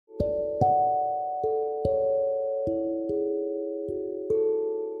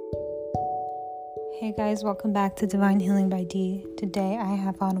Hey guys, welcome back to Divine Healing by Dee. Today I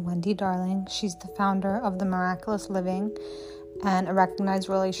have on Wendy Darling. She's the founder of The Miraculous Living and a recognized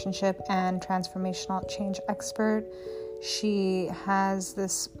relationship and transformational change expert. She has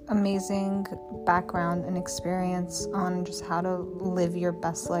this amazing background and experience on just how to live your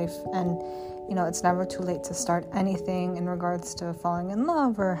best life. And, it's never too late to start anything in regards to falling in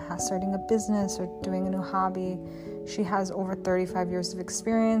love or starting a business or doing a new hobby. She has over 35 years of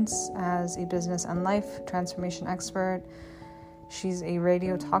experience as a business and life transformation expert. She's a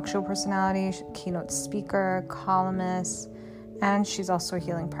radio talk show personality, keynote speaker, columnist, and she's also a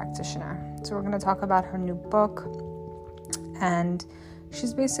healing practitioner. So we're going to talk about her new book, and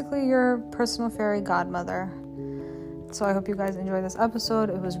she's basically your personal fairy godmother. So I hope you guys enjoy this episode.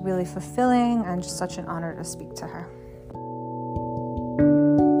 It was really fulfilling and just such an honor to speak to her.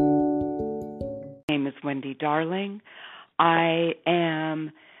 My name is Wendy Darling. I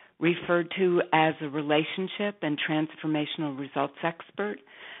am referred to as a relationship and transformational results expert.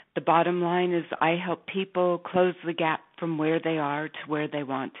 The bottom line is I help people close the gap from where they are to where they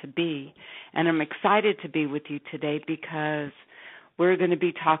want to be. And I'm excited to be with you today because we're going to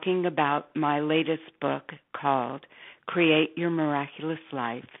be talking about my latest book called Create Your Miraculous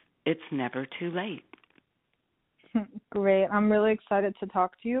Life. It's Never Too Late. Great. I'm really excited to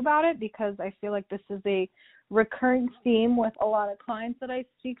talk to you about it because I feel like this is a recurring theme with a lot of clients that I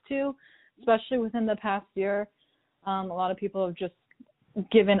speak to, especially within the past year. A lot of people have just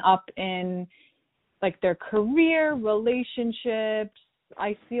given up in their career, relationships.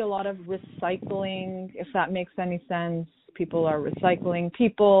 I see a lot of recycling, if that makes any sense. People are recycling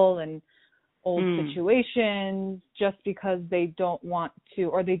people and old situations just because they don't want to,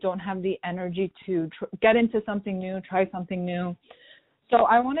 or they don't have the energy to get into something new, try something new. So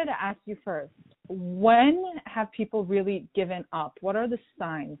I wanted to ask you first, when have people really given up? What are the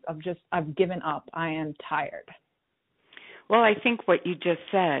signs of I've given up, I am tired? Well, I think what you just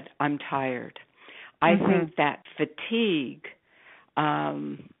said, I'm tired. I think that fatigue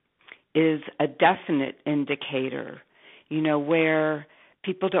is a definite indicator, where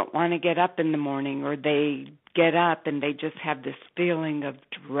people don't want to get up in the morning, or they get up and they just have this feeling of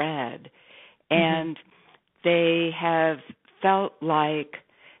dread. And they have felt like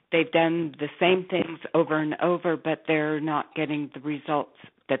they've done the same things over and over, but they're not getting the results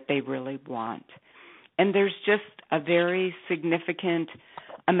that they really want. And there's just a very significant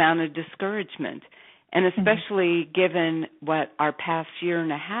amount of discouragement. And especially given what our past year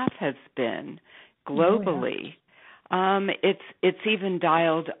and a half has been globally, it's even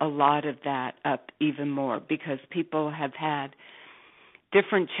dialed a lot of that up even more because people have had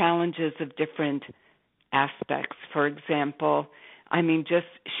different challenges of different aspects. For example, just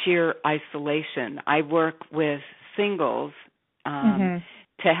sheer isolation. I work with singles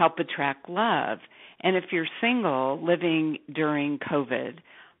to help attract love. And if you're single living during COVID,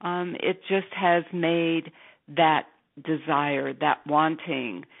 it just has made that desire, that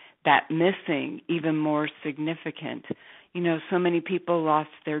wanting, that missing even more significant. So many people lost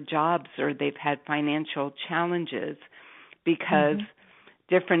their jobs or they've had financial challenges because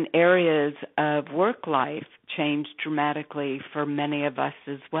different areas of work life changed dramatically for many of us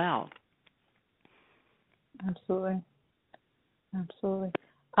as well. Absolutely.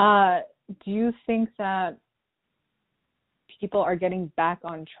 Do you think that people are getting back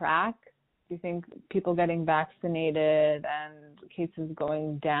on track? Do you think people getting vaccinated and cases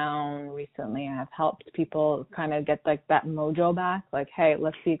going down recently have helped people kind of get that mojo back? Hey,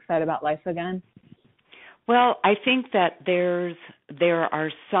 let's be excited about life again? Well, I think that there are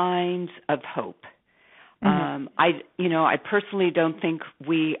signs of hope. I personally don't think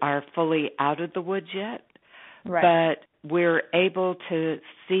we are fully out of the woods yet, but we're able to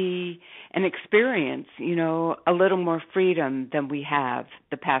see and experience, a little more freedom than we have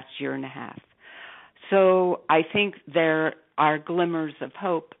the past year and a half. So I think there are glimmers of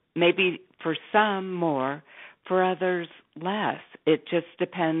hope, maybe for some more, for others less. It just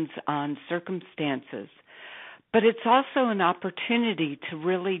depends on circumstances. But it's also an opportunity to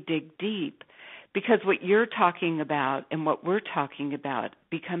really dig deep, because what you're talking about and what we're talking about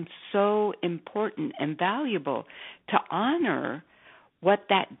becomes so important and valuable to honor what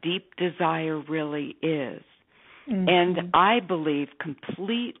that deep desire really is. And I believe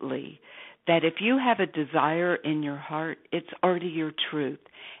completely that if you have a desire in your heart, it's already your truth,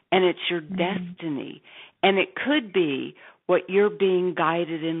 and it's your destiny. And it could be what you're being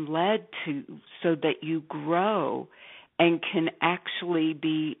guided and led to so that you grow and can actually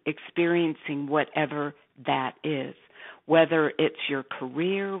be experiencing whatever that is, whether it's your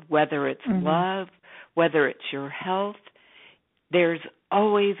career, whether it's love, whether it's your health. There's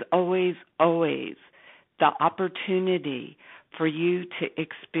always, always, always the opportunity for you to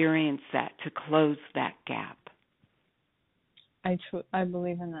experience that, to close that gap. I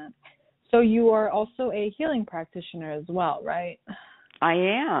believe in that. So you are also a healing practitioner as well, right? I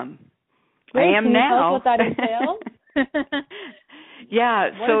am. Great. I am Can you now. tell us what that entails? Yeah.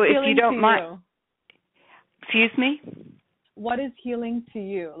 What so is if you don't mind, you? Excuse me. What is healing to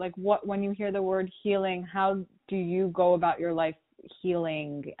you? Like, what, when you hear the word healing, how do you go about your life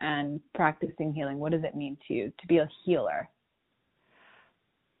healing and practicing healing? What does it mean to you to be a healer?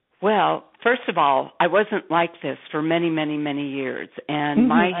 Well, first of all, I wasn't like this for many, many, many years, and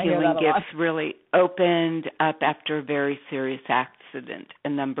my healing gifts really opened up after a very serious accident a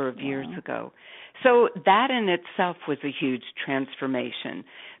number of years ago. So that in itself was a huge transformation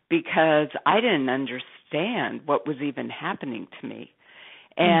because I didn't understand what was even happening to me.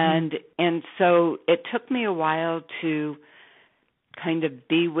 And so it took me a while to kind of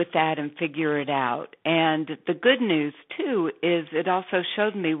be with that and figure it out. And the good news, too, is it also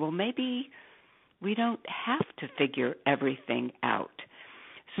showed me, well, maybe we don't have to figure everything out.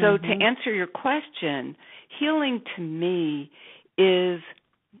 So to answer your question, healing to me is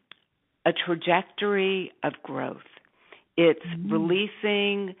a trajectory of growth. It's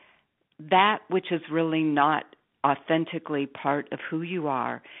releasing that which is really not authentically part of who you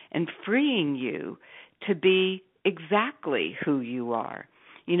are and freeing you to be exactly who you are.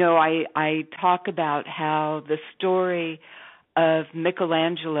 You know, I talk about how the story of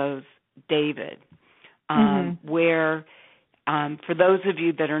Michelangelo's David, where for those of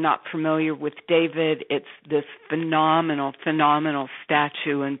you that are not familiar with David, it's this phenomenal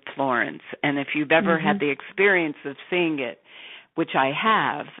statue in Florence. And if you've ever had the experience of seeing it, which I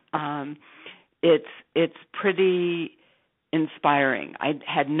have, it's pretty inspiring. I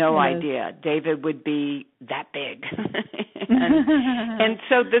had no idea David would be that big. and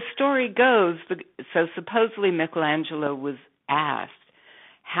so the story goes, so supposedly Michelangelo was asked,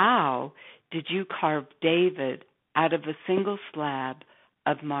 how did you carve David out of a single slab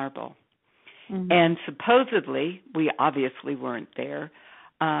of marble? And supposedly, we obviously weren't there,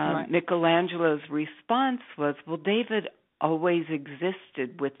 Michelangelo's response was, well, David always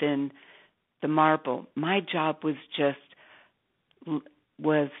existed within the marble. My job was just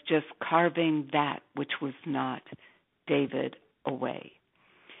carving that which was not David away.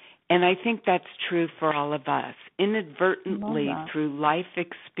 And I think that's true for all of us. Inadvertently, through life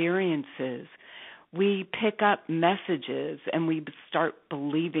experiences, we pick up messages and we start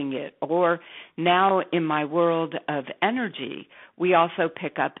believing it. Or now in my world of energy, we also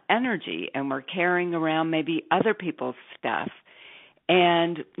pick up energy and we're carrying around maybe other people's stuff.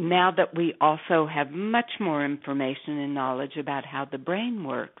 And now that we also have much more information and knowledge about how the brain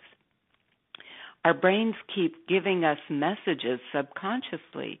works, our brains keep giving us messages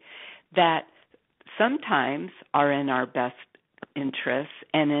subconsciously that sometimes are in our best interests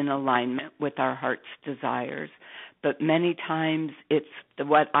and in alignment with our heart's desires, but many times it's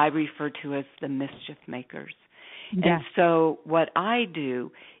what I refer to as the mischief makers. Yeah. And so what I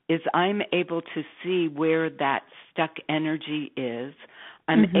do is I'm able to see where that stuck energy is.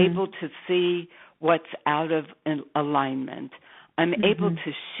 I'm able to see what's out of alignment. I'm able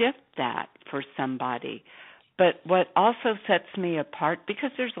to shift that for somebody. But what also sets me apart,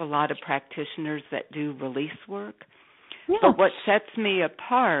 because there's a lot of practitioners that do release work, but what sets me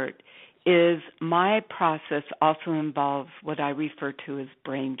apart is my process also involves what I refer to as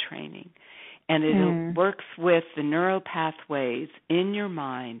brain training. And it works with the neural pathways in your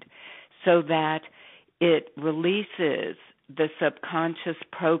mind so that it releases the subconscious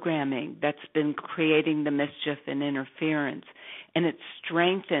programming that's been creating the mischief and interference, and it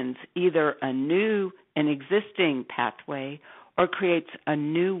strengthens either an existing pathway or creates a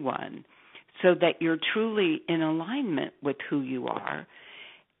new one so that you're truly in alignment with who you are.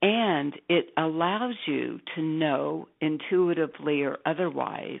 And it allows you to know intuitively or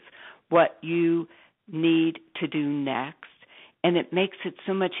otherwise what you need to do next. And it makes it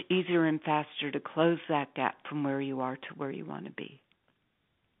so much easier and faster to close that gap from where you are to where you want to be.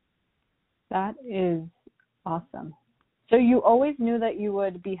 That is awesome. So you always knew that you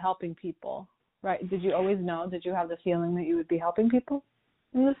would be helping people, right? Did you always know? Did you have the feeling that you would be helping people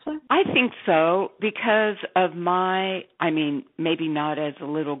in this way? I think so, because of maybe not as a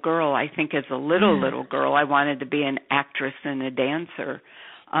little girl. I think as a little girl, I wanted to be an actress and a dancer.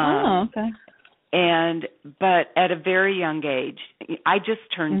 Okay. But at a very young age, I just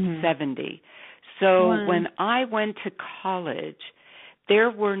turned 70. So when I went to college,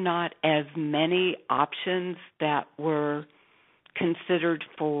 there were not as many options that were considered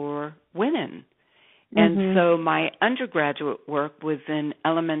for women. And so my undergraduate work was in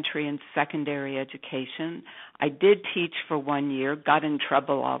elementary and secondary education. I did teach for 1 year, got in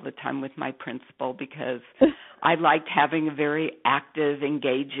trouble all the time with my principal because I liked having a very active,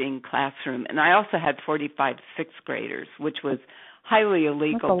 engaging classroom. And I also had 45 sixth graders, which was highly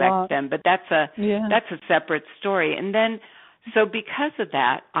illegal back then, but that's a separate story. And then so because of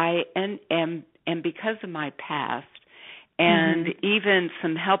that, and because of my past, and even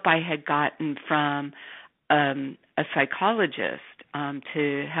some help I had gotten from a psychologist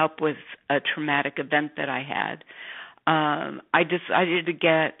to help with a traumatic event that I had, I decided to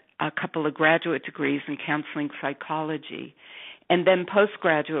get a couple of graduate degrees in counseling psychology and then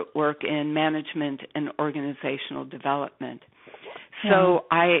postgraduate work in management and organizational development. So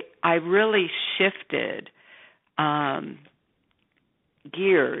I really shifted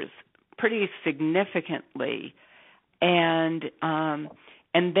gears pretty significantly. And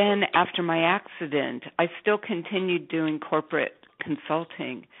then after my accident, I still continued doing corporate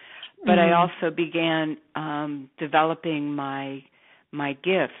consulting, but I also began developing my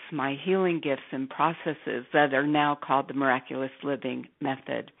gifts, my healing gifts and processes that are now called the Miraculous Living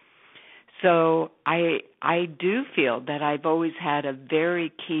Method. So I do feel that I've always had a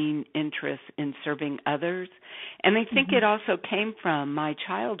very keen interest in serving others, and I think it also came from my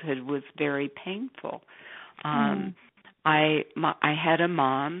childhood was very painful. I had a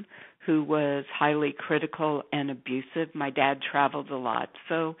mom who was highly critical and abusive. My dad traveled a lot,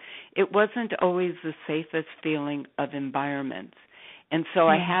 so it wasn't always the safest feeling of environments. And so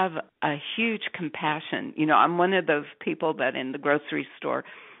I have a huge compassion. You know, I'm one of those people that in the grocery store,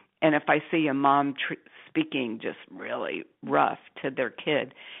 and if I see a mom speaking just really rough to their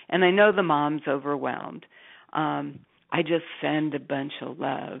kid, and I know the mom's overwhelmed, I just send a bunch of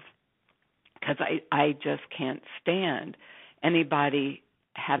love. Because I just can't stand anybody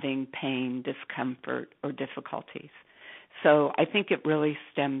having pain, discomfort, or difficulties. So I think it really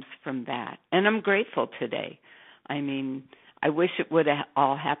stems from that. And I'm grateful today. I mean, I wish it would have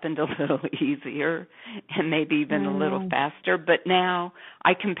all happened a little easier and maybe even a little faster. But now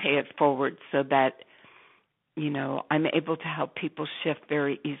I can pay it forward so that, you know, I'm able to help people shift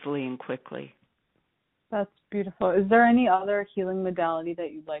very easily and quickly. That's beautiful. Is there any other healing modality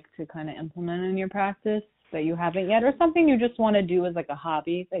that you'd like to kind of implement in your practice that you haven't yet, or something you just want to do as like a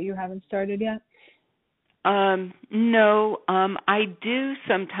hobby that you haven't started yet? No, I do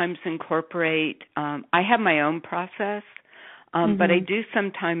sometimes incorporate, I have my own process, but I do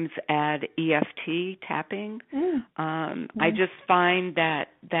sometimes add EFT tapping. I just find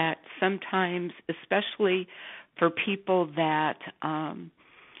that sometimes, especially for people that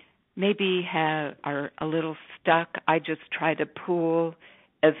maybe are a little stuck, I just try to pull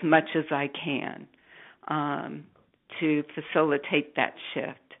as much as I can to facilitate that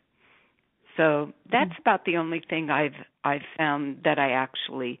shift. So that's about the only thing I've found that I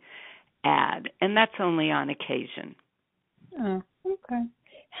actually add, and that's only on occasion. Oh, okay.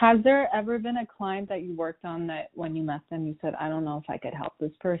 Has there ever been a client that you worked on that when you met them you said, I don't know if I could help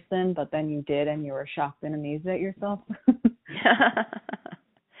this person, but then you did and you were shocked and amazed at yourself?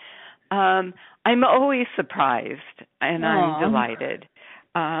 I'm always surprised and I'm delighted.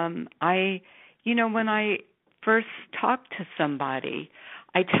 When I first talk to somebody,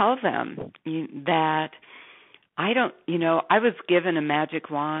 I tell them that I was given a magic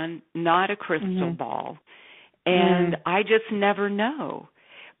wand, not a crystal ball, and I just never know.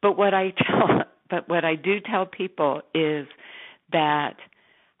 But what I do tell people is that,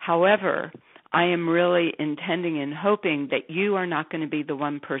 however, I am really intending and hoping that you are not going to be the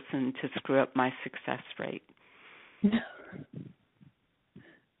one person to screw up my success rate.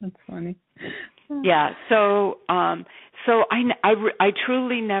 That's funny. Yeah. So I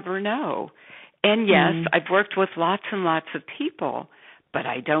truly never know. And yes, I've worked with lots and lots of people, but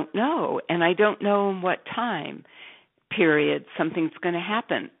I don't know, and I don't know in what time period something's going to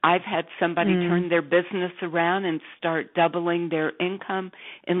happen. I've had somebody turn their business around and start doubling their income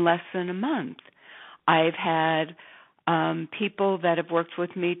in less than a month. I've had people that have worked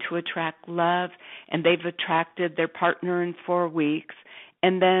with me to attract love, and they've attracted their partner in 4 weeks.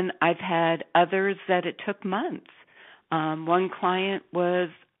 And then I've had others that it took months. One client was,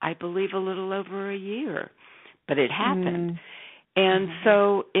 I believe, a little over a year, but it happened. And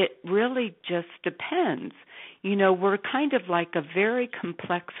so it really just depends. You know, we're kind of like a very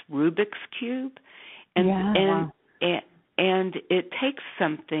complex Rubik's Cube, and it takes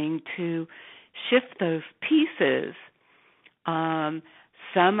something to shift those pieces. Some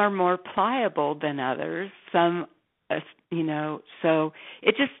are more pliable than others. Some, so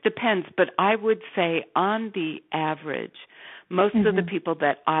it just depends. But I would say on the average, Most of the people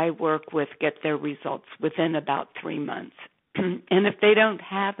that I work with get their results within about 3 months. And if they don't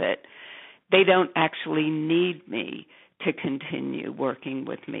have it, they don't actually need me to continue working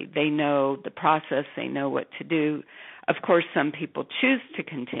with me. They know the process. They know what to do. Of course, some people choose to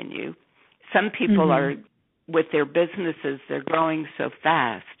continue. Some people are, with their businesses, they're growing so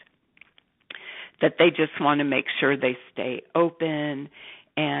fast that they just want to make sure they stay open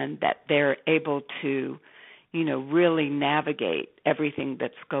and that they're able to, really navigate everything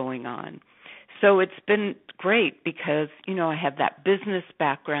that's going on. So it's been great because, I have that business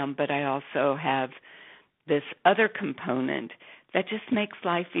background, but I also have this other component that just makes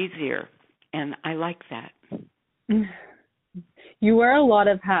life easier, and I like that. You wear a lot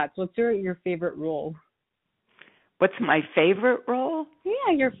of hats. What's your favorite role? What's my favorite role?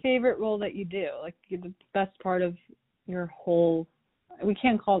 Yeah, your favorite role that you do. Like the best part of your whole, we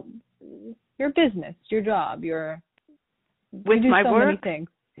can't call it your business, your job, with you do my so work? many things.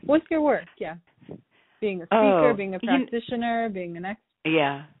 What's your work? Yeah. Being a speaker, being a practitioner, being an expert.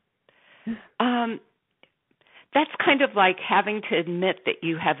 Yeah. That's kind of like having to admit that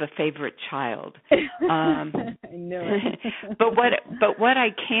you have a favorite child. I know it. but what I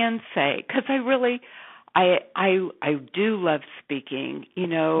can say, because I do love speaking.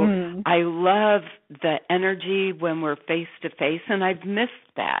 I love the energy when we're face to face, and I've missed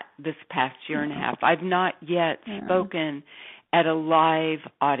that this past year and a half. I've not yet spoken at a live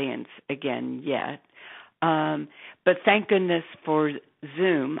audience again yet. But thank goodness for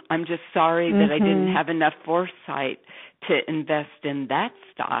Zoom. I'm just sorry that I didn't have enough foresight to invest in that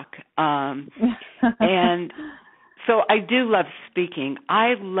stock. And so I do love speaking.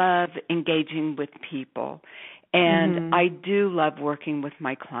 I love engaging with people, and I do love working with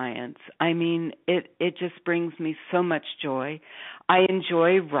my clients. I mean, it just brings me so much joy. I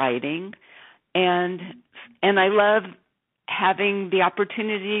enjoy writing, and I love having the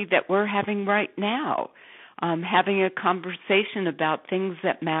opportunity that we're having right now, having a conversation about things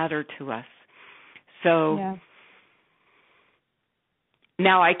that matter to us. So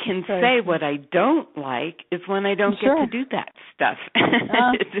now I can say what I don't like is when I don't get to do that stuff.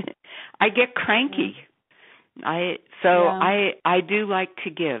 I get cranky. I do like to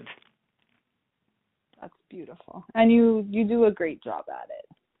give. That's beautiful. And you do a great job at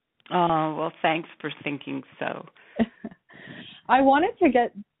it. Oh, well, thanks for thinking so. I wanted to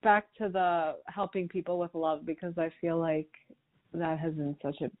get back to the helping people with love because I feel like that has been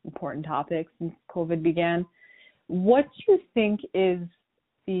such an important topic since COVID began. What do you think is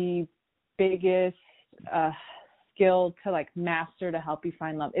the biggest skill to master to help you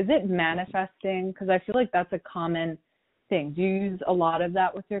find love? Is it manifesting? Because I feel like that's a common thing. Do you use a lot of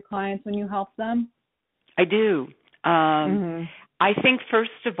that with your clients when you help them? I do. I think,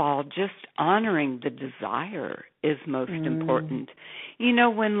 first of all, just honoring the desire is most important.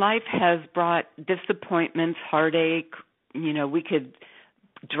 When life has brought disappointments, heartache, we could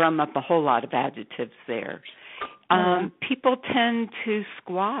drum up a whole lot of adjectives there. People tend to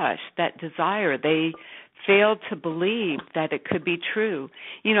squash that desire. They fail to believe that it could be true.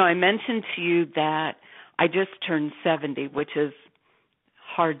 I mentioned to you that I just turned 70, which is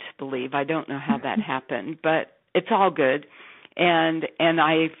hard to believe. I don't know how that happened, but it's all good. And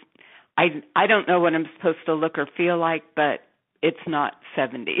I don't know what I'm supposed to look or feel like, but it's not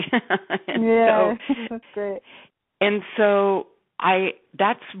 70. That's great. And so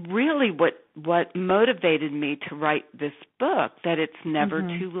that's really what motivated me to write this book, that it's never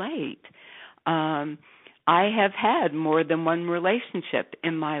too late. I have had more than one relationship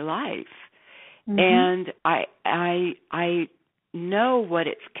in my life, and I know what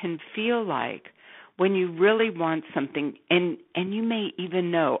it can feel like when you really want something, and you may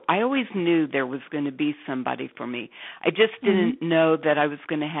even know. I always knew there was going to be somebody for me. I just didn't know that I was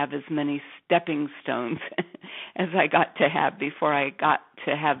going to have as many stepping stones as I got to have before I got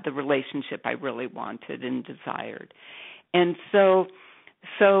to have the relationship I really wanted and desired. And so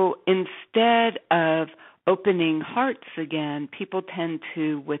instead of opening hearts again, people tend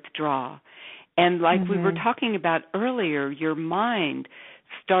to withdraw. And like we were talking about earlier, your mind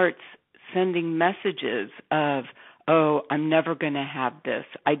starts sending messages of, oh, I'm never going to have this.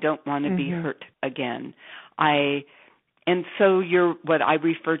 I don't want to be hurt again. And so what I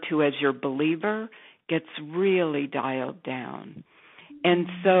refer to as your believer gets really dialed down. And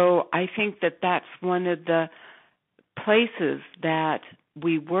so I think that that's one of the places that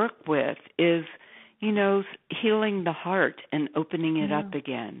we work with is, healing the heart and opening it up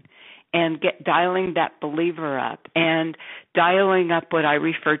again. And dialing that believer up and dialing up what I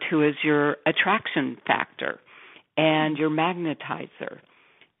refer to as your attraction factor and your magnetizer.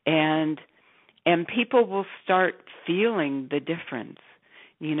 And people will start feeling the difference.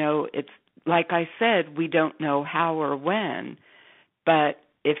 It's like I said, we don't know how or when, but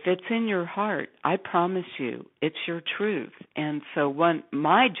if it's in your heart, I promise you, it's your truth. And so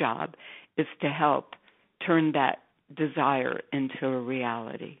my job is to help turn that desire into a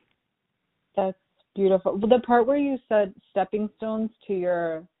reality. That's beautiful. The part where you said stepping stones to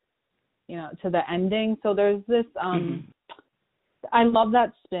your, to the ending. So there's this, I love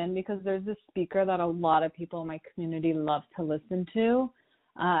that spin because there's this speaker that a lot of people in my community love to listen to.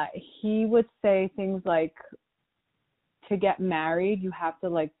 He would say things like, to get married, you have to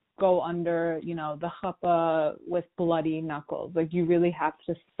like go under, the chuppah with bloody knuckles. Like you really have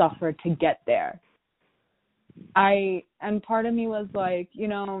to suffer to get there. And part of me was like,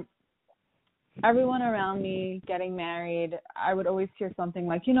 everyone around me getting married, I would always hear something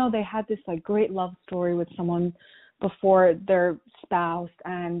like, they had this like great love story with someone before their spouse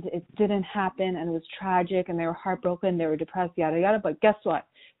and it didn't happen and it was tragic and they were heartbroken, they were depressed, yada, yada. But guess what?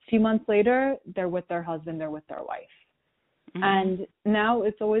 A few months later, they're with their husband, they're with their wife. Mm-hmm. And now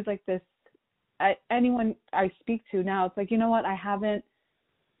it's always like this, anyone I speak to now, it's like, you know what?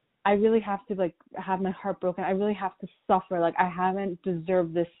 I really have to like have my heart broken. I really have to suffer. Like I haven't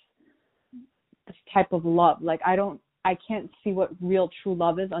deserved this type of love. Like I can't see what real true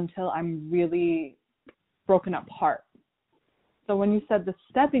love is until I'm really broken apart. So when you said the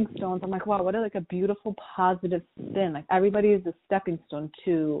stepping stones, I'm like, wow, what a beautiful positive spin. Like everybody is a stepping stone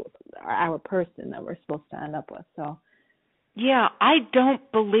to our person that we're supposed to end up with. So yeah, I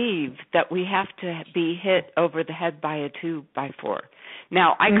don't believe that we have to be hit over the head by a 2x4.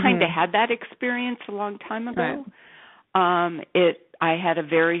 Now, I kind of had that experience a long time ago. Right. I had a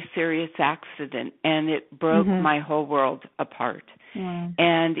very serious accident, and it broke my whole world apart.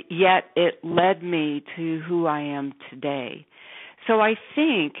 And yet it led me to who I am today. So I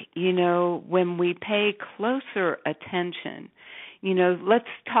think, when we pay closer attention, let's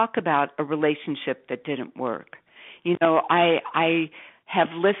talk about a relationship that didn't work. I have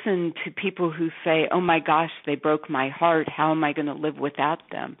listened to people who say, oh, my gosh, they broke my heart. How am I going to live without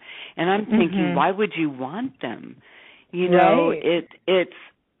them? And I'm thinking, why would you want them? Right. It's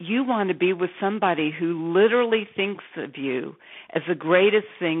you want to be with somebody who literally thinks of you as the greatest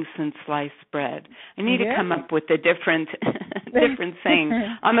thing since sliced bread. I need to come up with a different saying.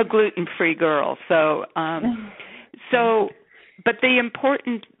 I'm a gluten-free girl. So, but the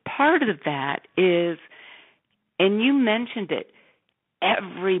important part of that is, and you mentioned it,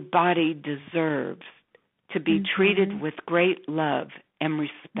 everybody deserves to be treated with great love and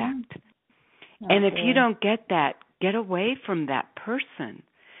respect. And if you don't get that, get away from that person.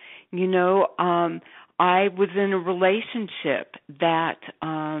 I was in a relationship that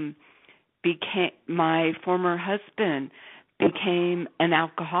my former husband became an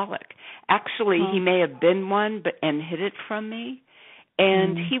alcoholic. Actually, he may have been one, and hid it from me.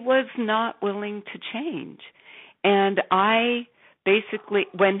 And he was not willing to change. And I basically,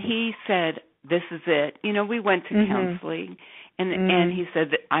 when he said, this is it, we went to counseling, and he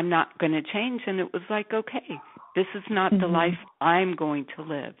said that I'm not going to change. And it was like, okay, this is not the life I'm going to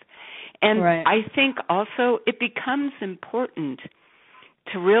live. And I think also it becomes important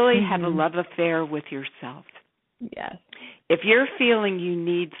to really have a love affair with yourself. Yes. If you're feeling you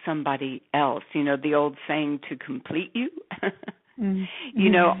need somebody else, the old saying, to complete you,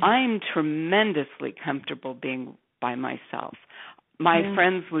 I'm tremendously comfortable being by myself. My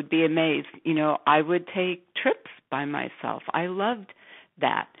friends would be amazed. I would take trips by myself. I loved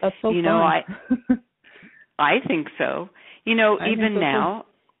that. That's so fun. I think so. Even now,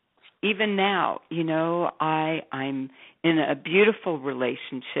 I'm in a beautiful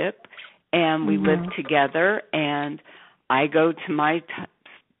relationship, and we live together, and I go to my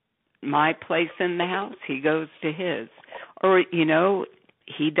place in the house. He goes to his. Or,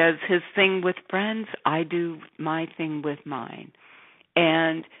 he does his thing with friends. I do my thing with mine.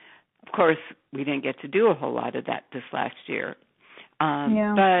 And, of course, we didn't get to do a whole lot of that this last year.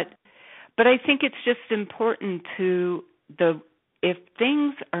 But I think it's just important if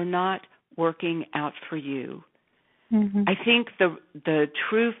things are not working out for you, I think the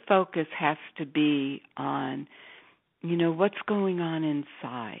true focus has to be on, what's going on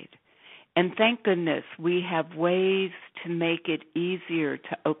inside. And thank goodness we have ways to make it easier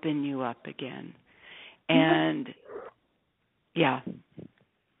to open you up again. And,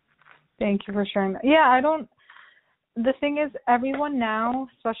 Thank you for sharing that. Yeah, the thing is, everyone now,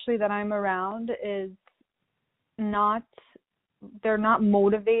 especially that I'm around, they're not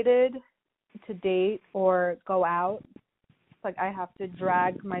motivated to date or go out. It's like I have to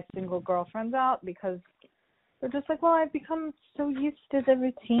drag my single girlfriends out because they're just like, well, I've become so used to the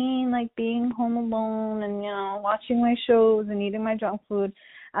routine, like being home alone and, watching my shows and eating my junk food.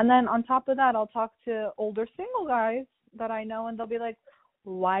 And then on top of that, I'll talk to older single guys that I know, and they'll be like,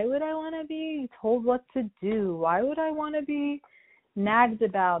 why would I want to be told what to do? Why would I want to be nagged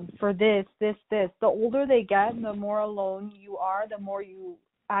about for this? The older they get, the more alone you are, the more you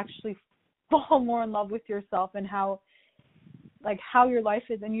actually fall more in love with yourself and how your life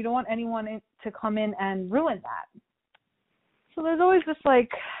is, and you don't want anyone to come in and ruin that. So there's always this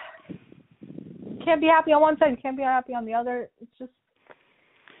can't be happy on one side, can't be happy on the other. It's just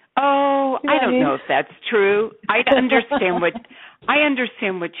I don't know if that's true. I understand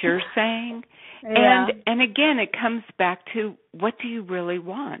what you're saying. Yeah. And again, it comes back to, what do you really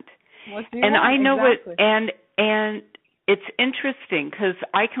want? What do you want? I know exactly. and it's interesting because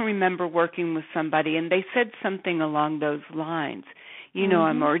I can remember working with somebody and they said something along those lines.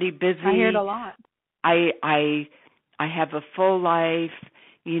 I'm already busy. I hear it a lot. I have a full life.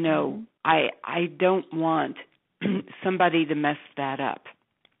 I don't want somebody to mess that up.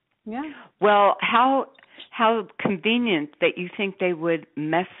 Yeah. Well, how convenient that you think they would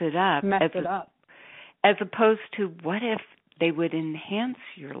mess it up. As opposed to, what if they would enhance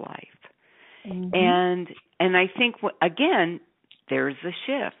your life? And I think, again, there's a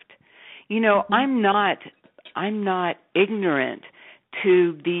shift. I'm not ignorant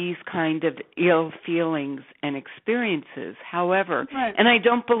to these kind of ill feelings and experiences. However, and I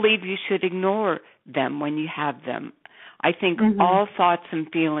don't believe you should ignore them when you have them. I think all thoughts and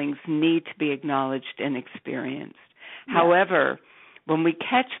feelings need to be acknowledged and experienced. Yeah. However, when we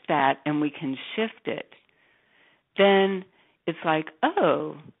catch that and we can shift it, then it's like,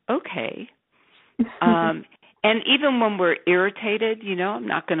 oh, okay. And even when we're irritated, I'm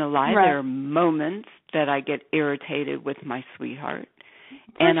not going to lie, there are moments that I get irritated with my sweetheart.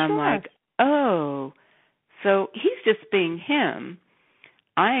 And I'm like, oh, so he's just being him.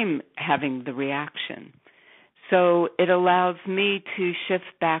 I'm having the reaction. So it allows me to shift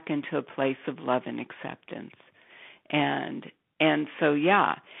back into a place of love and acceptance. And so,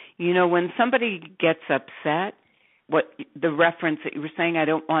 when somebody gets upset, what the reference that you were saying, I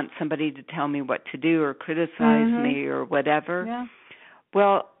don't want somebody to tell me what to do or criticize me or whatever. Yeah.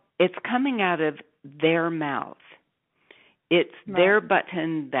 Well, it's coming out of their mouth. It's their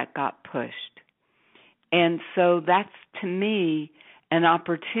button that got pushed. And so that's, to me, an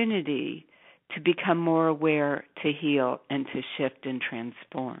opportunity to become more aware, to heal, and to shift and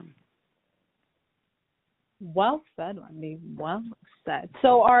transform. Well said, Wendy. Well said.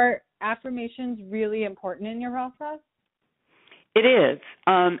 So are affirmations really important in your process? It is,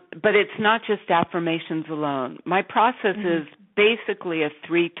 but it's not just affirmations alone. My process is basically a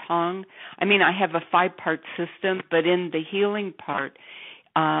 3-prong. I have a 5-part system, but in the healing part,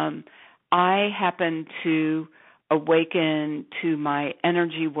 I happen to awaken to my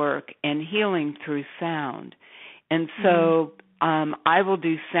energy work and healing through sound. And so I will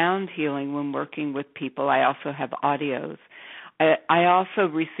do sound healing when working with people. I also have audios. I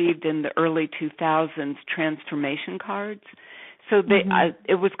also received in the early 2000s transformation cards. So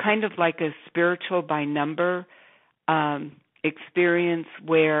it was kind of like a spiritual by number experience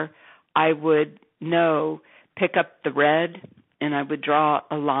where I would pick up the red and I would draw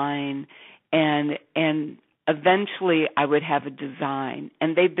a line and eventually I would have a design.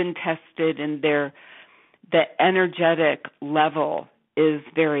 And they've been tested and the energetic level is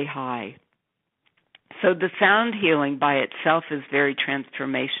very high. So the sound healing by itself is very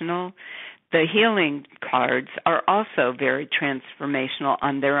transformational. The healing cards are also very transformational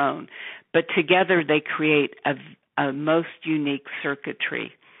on their own, but together they create a most unique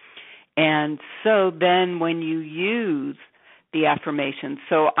circuitry. And so then when you use the affirmation,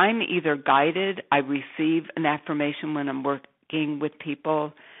 so I'm either guided, I receive an affirmation when I'm working with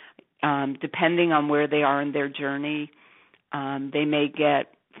people, depending on where they are in their journey. They may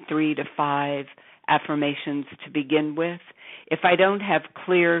get 3 to 5 affirmations to begin with. If I don't have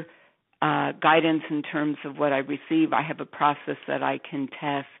clear guidance in terms of what I receive, I have a process that I can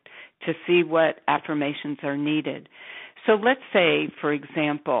test to see what affirmations are needed. So let's say, for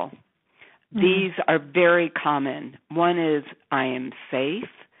example, these are very common. One is, I am safe.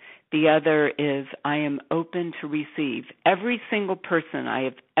 The other is, I am open to receive. Every single person I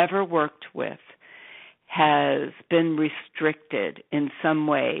have ever worked with has been restricted in some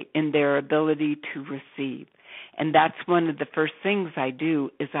way in their ability to receive. And that's one of the first things I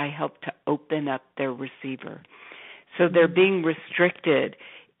do is I help to open up their receiver. So they're being restricted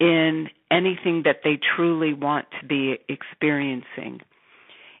in anything that they truly want to be experiencing.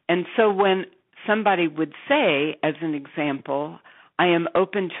 And so when somebody would say, as an example, I am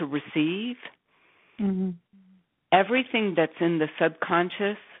open to receive, everything that's in the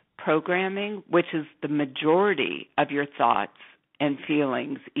subconscious programming, which is the majority of your thoughts and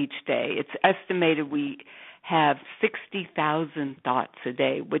feelings each day. It's estimated we have 60,000 thoughts a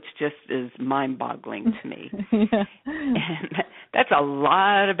day, which just is mind-boggling to me. Yeah. And that's a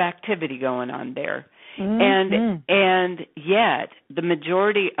lot of activity going on there. Mm-hmm. And yet the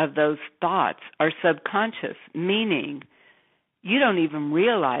majority of those thoughts are subconscious, meaning you don't even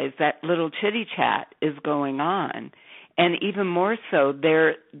realize that little chitty chat is going on. And even more so,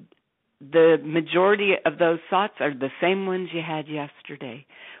 the majority of those thoughts are the same ones you had yesterday,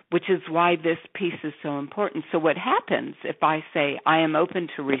 which is why this piece is so important. So what happens if I say, I am open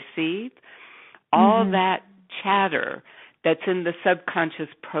to receive, all that chatter that's in the subconscious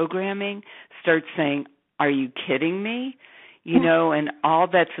programming starts saying, are you kidding me? And all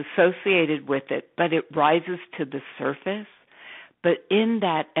that's associated with it, but it rises to the surface. But in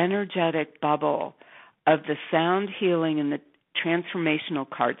that energetic bubble of the sound healing and the transformational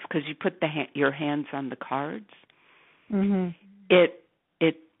cards, because you put your hands on the cards,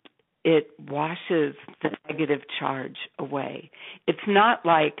 it washes the negative charge away. It's not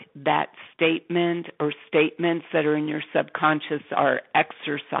like that statement or statements that are in your subconscious are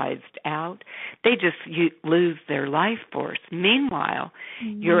exercised out. They just lose their life force. Meanwhile,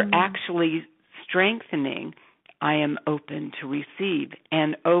 you're actually strengthening, I am open to receive.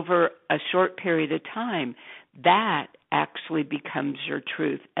 And over a short period of time, that actually becomes your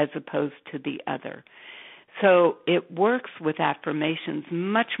truth as opposed to the other. So it works with affirmations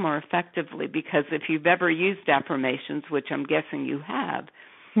much more effectively, because if you've ever used affirmations, which I'm guessing you have,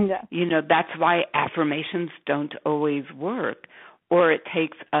 that's why affirmations don't always work, or it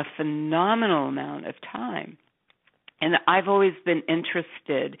takes a phenomenal amount of time. And I've always been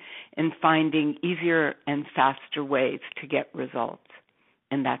interested in finding easier and faster ways to get results.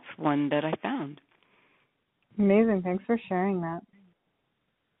 And that's one that I found. Amazing. Thanks for sharing that.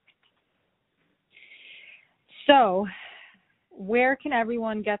 So, where can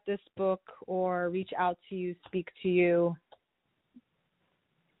everyone get this book or reach out to you, speak to you?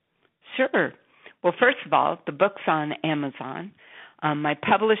 Sure. Well, first of all, the book's on Amazon. My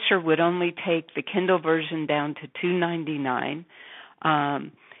publisher would only take the Kindle version down to $2.99,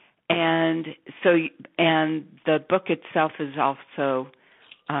 and the book itself is also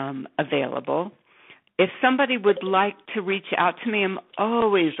available. If somebody would like to reach out to me, I'm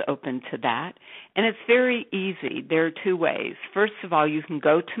always open to that. And it's very easy. There are two ways. First of all, you can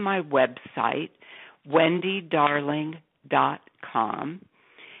go to my website, wendydarling.com,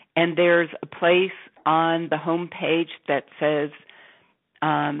 and there's a place on the home page that says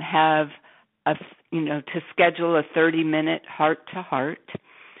to schedule a 30-minute heart-to-heart.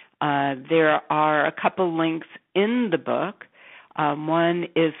 There are a couple links in the book. One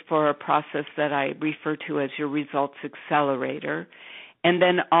is for a process that I refer to as your Results Accelerator. And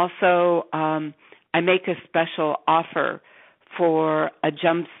then also I make a special offer for a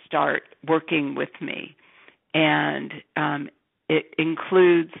jump start working with me. And it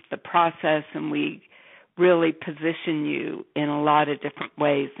includes the process, and we really position you in a lot of different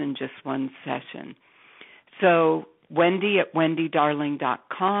ways in just one session. So Wendy at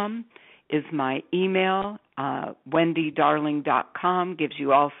wendydarling.com is my email. wendydarling.com gives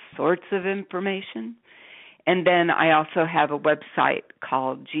you all sorts of information. And then I also have a website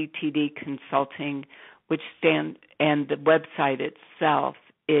called GTD Consulting, and the website itself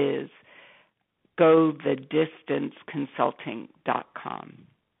is gothedistanceconsulting.com.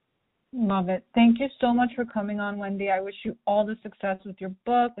 Love it. Thank you so much for coming on, Wendy. I wish you all the success with your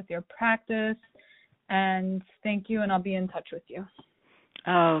book, with your practice, and thank you, and I'll be in touch with you.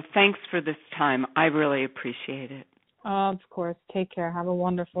 Oh, thanks for this time. I really appreciate it. Of course. Take care. Have a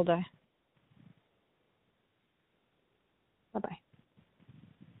wonderful day. Bye-bye.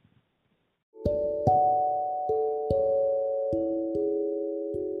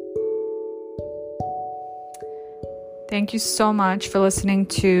 Thank you so much for listening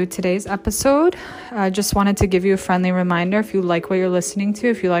to today's episode. I just wanted to give you a friendly reminder. If you like what you're listening to,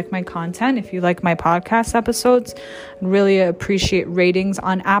 if you like my content, if you like my podcast episodes, I'd really appreciate ratings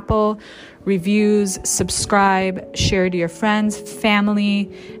on Apple, reviews, subscribe, share to your friends, family,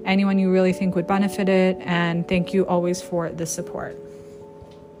 anyone you really think would benefit it. And thank you always for the support.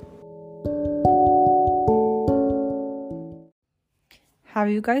 Have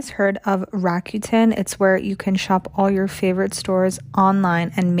you guys heard of Rakuten? It's where you can shop all your favorite stores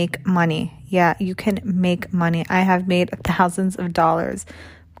online and make money. Yeah, you can make money. I have made thousands of dollars.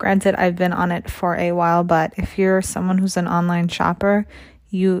 Granted, I've been on it for a while, but if you're someone who's an online shopper,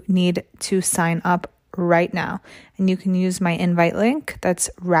 you need to sign up right now. And you can use my invite link. That's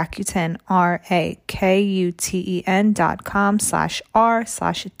Rakuten,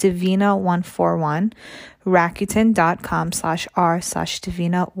 Rakuten.com/r/Divina141,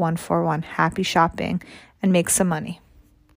 Rakuten.com/r/Divina141. Happy shopping and make some money.